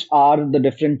which are the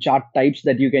different chart types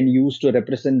that you can use to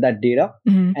represent that data,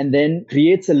 and then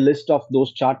creates a list of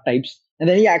those chart types. And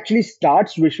then he actually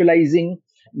starts visualizing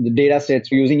the data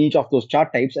sets using each of those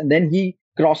chart types. And then he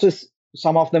crosses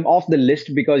some of them off the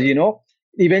list because,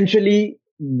 eventually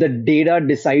the data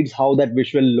decides how that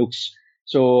visual looks.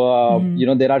 So,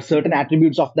 there are certain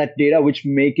attributes of that data which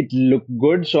make it look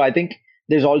good. So I think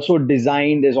there's also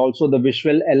design, there's also the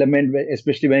visual element,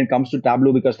 especially when it comes to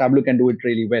Tableau, because Tableau can do it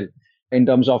really well in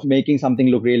terms of making something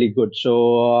look really good.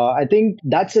 So I think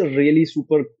that's a really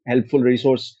super helpful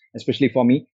resource, especially for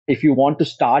me. If you want to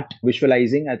start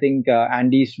visualizing, I think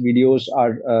Andy's videos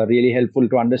are really helpful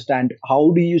to understand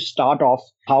how do you start off,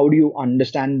 how do you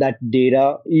understand that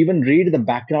data, even read the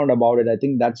background about it. I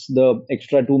think that's the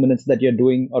extra 2 minutes that you're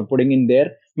doing or putting in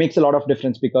there makes a lot of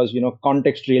difference because,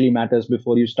 context really matters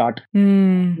before you start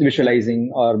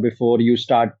visualizing or before you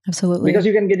start. Absolutely. Because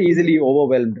you can get easily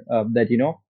overwhelmed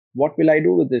that, what will I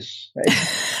do with this?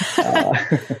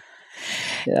 Right?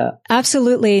 Yeah,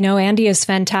 absolutely. No, Andy is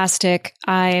fantastic.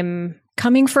 I'm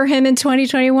coming for him in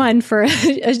 2021 for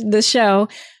the show,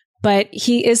 but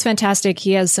he is fantastic.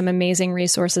 He has some amazing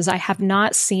resources. I have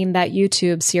not seen that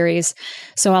YouTube series,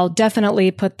 so I'll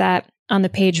definitely put that on the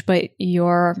page, but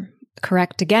you're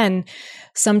correct again.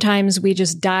 Sometimes we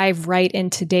just dive right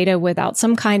into data without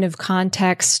some kind of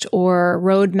context or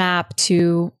roadmap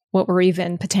to what we're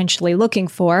even potentially looking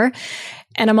for.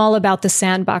 And I'm all about the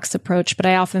sandbox approach, but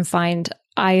I often find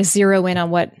I zero in on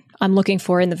what I'm looking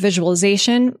for in the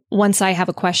visualization once I have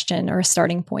a question or a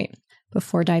starting point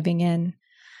before diving in.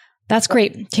 That's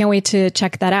great. Can't wait to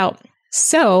check that out.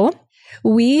 So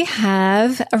we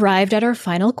have arrived at our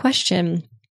final question.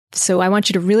 So I want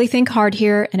you to really think hard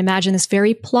here and imagine this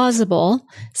very plausible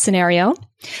scenario.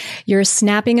 You're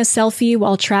snapping a selfie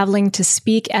while traveling to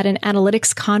speak at an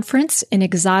analytics conference in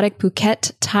exotic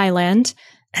Phuket, Thailand.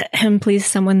 Please,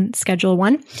 someone schedule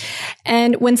one.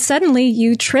 And when suddenly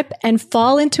you trip and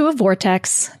fall into a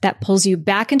vortex that pulls you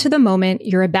back into the moment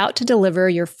you're about to deliver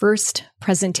your first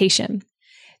presentation.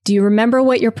 Do you remember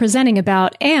what you're presenting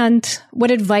about? And what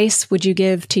advice would you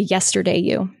give to yesterday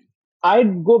you?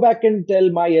 I'd go back and tell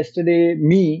my yesterday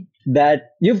me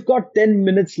that you've got 10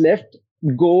 minutes left.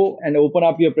 Go and open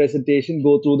up your presentation,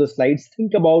 go through the slides,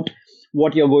 think about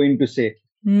what you're going to say.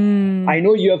 I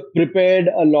know you have prepared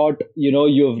a lot,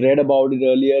 you've read about it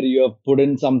earlier, you have put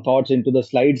in some thoughts into the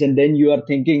slides, and then you are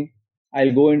thinking,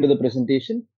 I'll go into the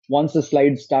presentation. Once the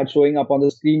slides start showing up on the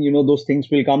screen, those things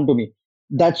will come to me.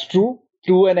 That's true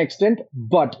to an extent.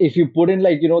 But if you put in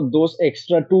those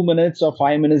extra 2 minutes or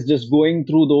 5 minutes just going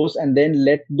through those and then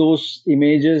let those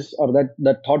images or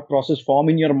that thought process form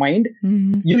in your mind,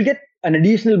 you'll get an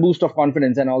additional boost of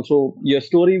confidence, and also your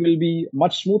story will be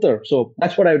much smoother. So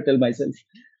that's what I would tell myself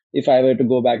if I were to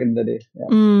go back in the day.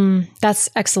 Yeah. That's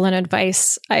excellent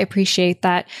advice. I appreciate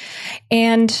that.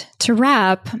 And to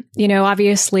wrap,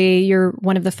 obviously you're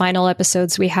one of the final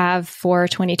episodes we have for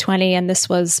 2020. And this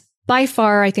was by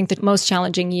far, I think, the most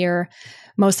challenging year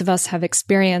most of us have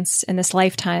experienced in this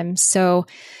lifetime. So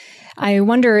I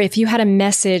wonder if you had a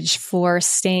message for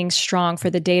staying strong for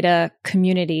the data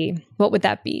community, what would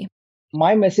that be?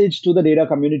 My message to the data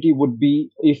community would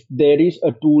be, if there is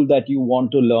a tool that you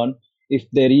want to learn, if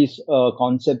there is a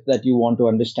concept that you want to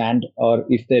understand, or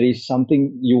if there is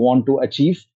something you want to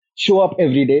achieve, show up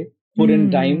every day, put in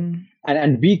time,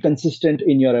 and be consistent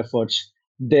in your efforts.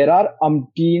 There are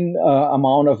umpteen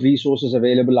amount of resources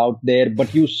available out there,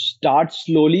 but you start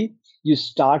slowly. You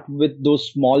start with those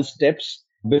small steps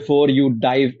before you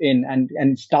dive in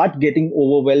and start getting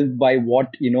overwhelmed by what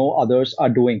others are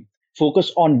doing.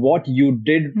 Focus on what you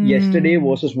did yesterday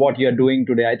versus what you're doing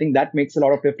today. I think that makes a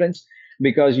lot of difference,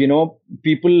 because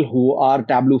people who are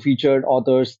Tableau featured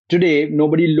authors today,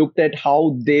 nobody looked at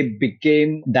how they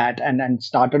became that and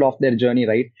started off their journey,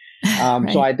 right?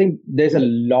 Right. So I think there's a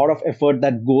lot of effort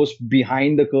that goes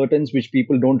behind the curtains, which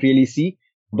people don't really see.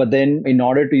 But then in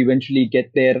order to eventually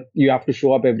get there, you have to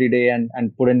show up every day and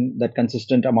put in that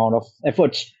consistent amount of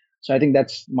efforts. So I think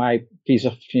that's my piece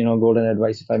of, golden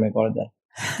advice, if I may call it that.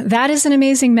 That is an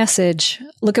amazing message.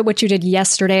 Look at what you did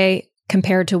yesterday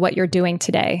compared to what you're doing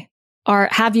today. Or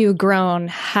have you grown?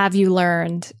 Have you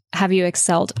learned? Have you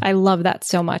excelled? I love that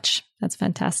so much. That's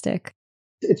fantastic.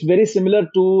 It's very similar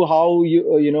to how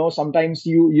sometimes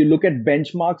you look at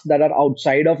benchmarks that are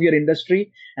outside of your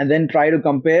industry and then try to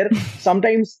compare.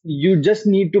 Sometimes you just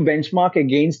need to benchmark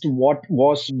against what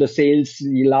was the sales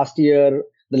last year,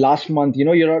 the last month.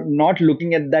 You're not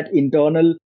looking at that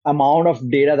internal amount of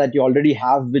data that you already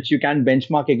have, which you can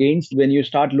benchmark against. When you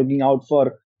start looking out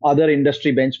for other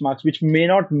industry benchmarks, which may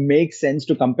not make sense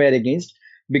to compare against,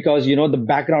 because the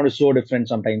background is so different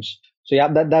sometimes. So yeah,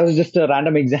 that was just a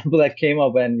random example that came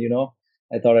up, and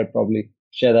I thought I'd probably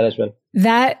share that as well.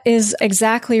 That is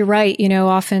exactly right.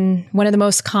 Often one of the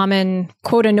most common,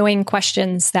 quote, annoying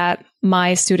questions that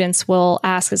my students will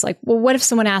ask is like, well, what if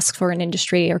someone asks for an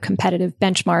industry or competitive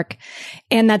benchmark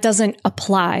and that doesn't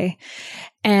apply?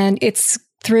 And it's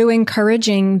through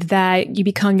encouraging that you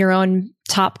become your own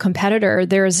top competitor.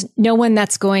 There's no one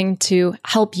that's going to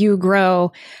help you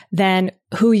grow than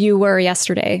who you were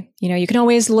yesterday. You can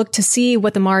always look to see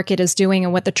what the market is doing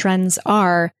and what the trends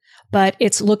are, but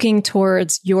it's looking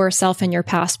towards yourself and your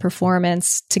past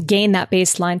performance to gain that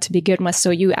baseline to begin with, so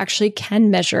you actually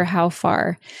can measure how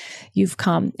far you've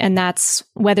come. And that's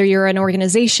whether you're an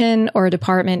organization or a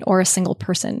department or a single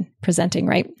person presenting,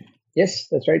 right? Yes,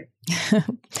 that's right.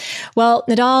 Well,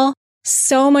 Nidhal,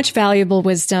 so much valuable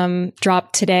wisdom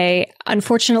dropped today.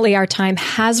 Unfortunately, our time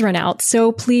has run out.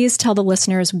 So please tell the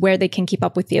listeners where they can keep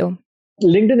up with you.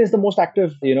 LinkedIn is the most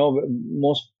active,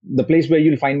 the place where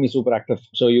you'll find me super active.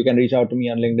 So you can reach out to me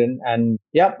on LinkedIn. And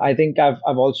yeah, I think I've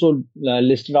also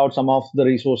listed out some of the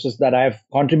resources that I've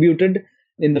contributed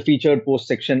in the featured post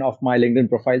section of my LinkedIn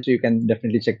profile. So you can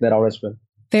definitely check that out as well.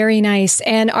 Very nice.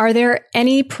 And are there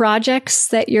any projects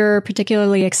that you're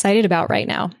particularly excited about right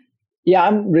now? Yeah,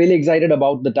 I'm really excited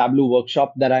about the Tableau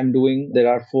workshop that I'm doing. There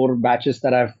are 4 batches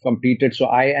that I've completed. So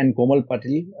I and Komal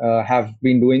Patil have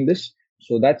been doing this.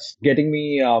 So that's getting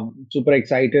me super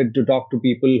excited to talk to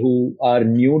people who are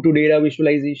new to data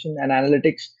visualization and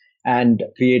analytics and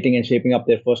creating and shaping up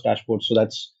their first dashboard. So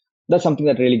that's something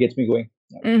that really gets me going.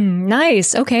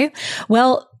 Nice. Okay.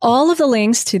 Well, all of the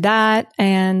links to that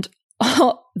and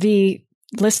all the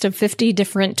list of 50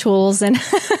 different tools and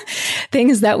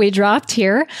things that we dropped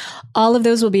here. All of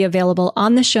those will be available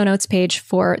on the show notes page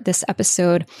for this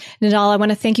episode. Nidhal, I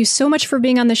want to thank you so much for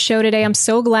being on the show today. I'm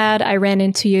so glad I ran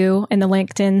into you in the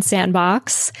LinkedIn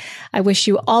sandbox. I wish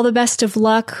you all the best of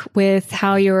luck with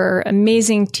how your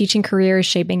amazing teaching career is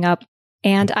shaping up.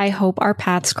 And I hope our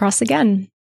paths cross again.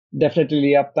 Definitely,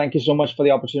 Leah. Thank you so much for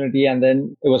the opportunity. And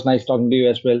then it was nice talking to you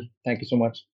as well. Thank you so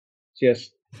much.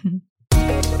 Cheers.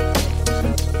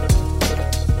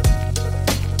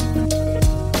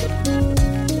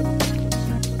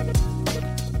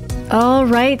 All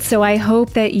right. So I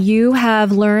hope that you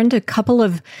have learned a couple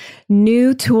of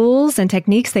new tools and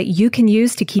techniques that you can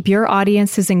use to keep your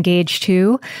audiences engaged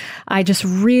too. I just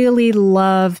really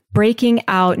love breaking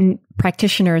out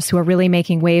practitioners who are really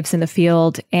making waves in the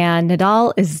field. And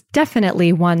Nidhal is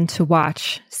definitely one to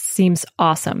watch. Seems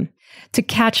awesome. To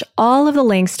catch all of the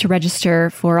links to register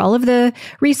for all of the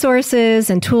resources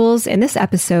and tools in this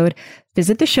episode,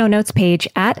 visit the show notes page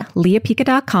at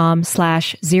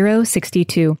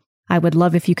leahpica.com/062. I would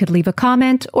love if you could leave a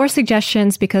comment or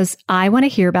suggestions because I want to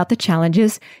hear about the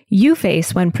challenges you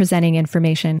face when presenting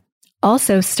information.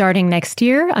 Also, starting next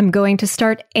year, I'm going to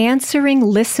start answering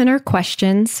listener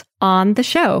questions on the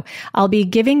show. I'll be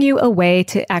giving you a way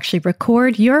to actually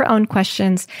record your own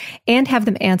questions and have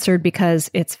them answered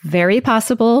because it's very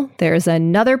possible there's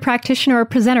another practitioner or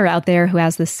presenter out there who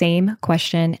has the same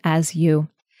question as you.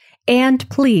 And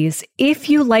please, if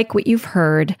you like what you've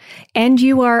heard and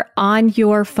you are on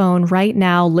your phone right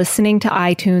now listening to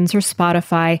iTunes or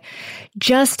Spotify,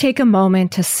 just take a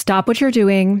moment to stop what you're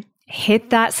doing,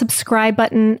 hit that subscribe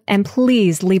button, and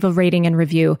please leave a rating and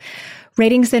review.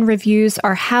 Ratings and reviews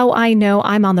are how I know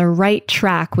I'm on the right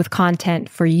track with content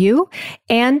for you,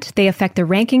 and they affect the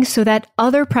rankings so that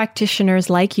other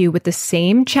practitioners like you with the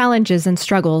same challenges and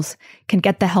struggles can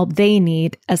get the help they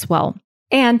need as well.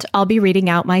 And I'll be reading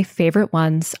out my favorite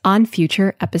ones on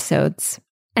future episodes.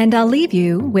 And I'll leave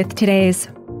you with today's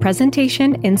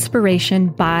presentation inspiration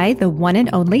by the one and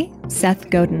only Seth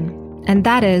Godin. And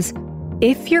that is,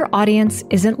 if your audience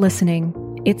isn't listening,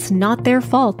 it's not their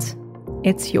fault,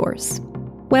 it's yours.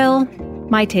 Well,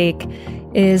 my take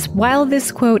is while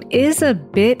this quote is a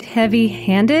bit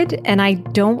heavy-handed and I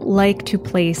don't like to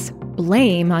place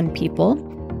blame on people,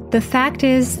 the fact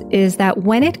is that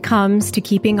when it comes to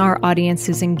keeping our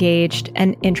audiences engaged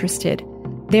and interested,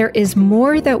 there is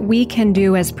more that we can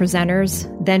do as presenters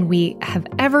than we have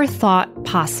ever thought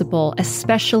possible,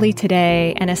 especially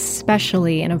today and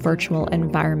especially in a virtual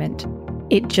environment.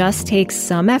 It just takes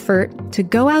some effort to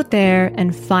go out there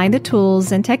and find the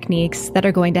tools and techniques that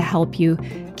are going to help you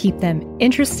keep them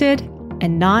interested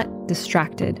and not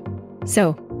distracted.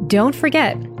 So don't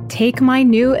forget, take my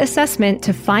new assessment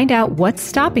to find out what's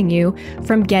stopping you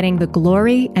from getting the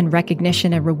glory and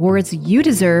recognition and rewards you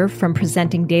deserve from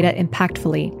presenting data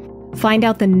impactfully. Find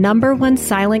out the #1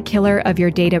 silent killer of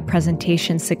your data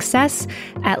presentation success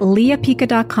at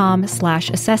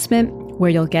leahpica.com/assessment, where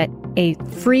you'll get a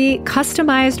free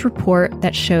customized report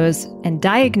that shows and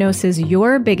diagnoses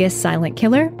your biggest silent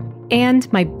killer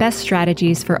and my best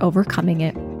strategies for overcoming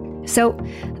it. So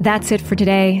that's it for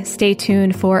today. Stay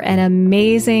tuned for an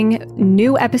amazing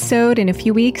new episode in a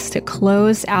few weeks to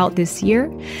close out this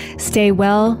year. Stay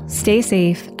well, stay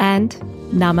safe, and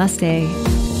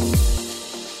namaste.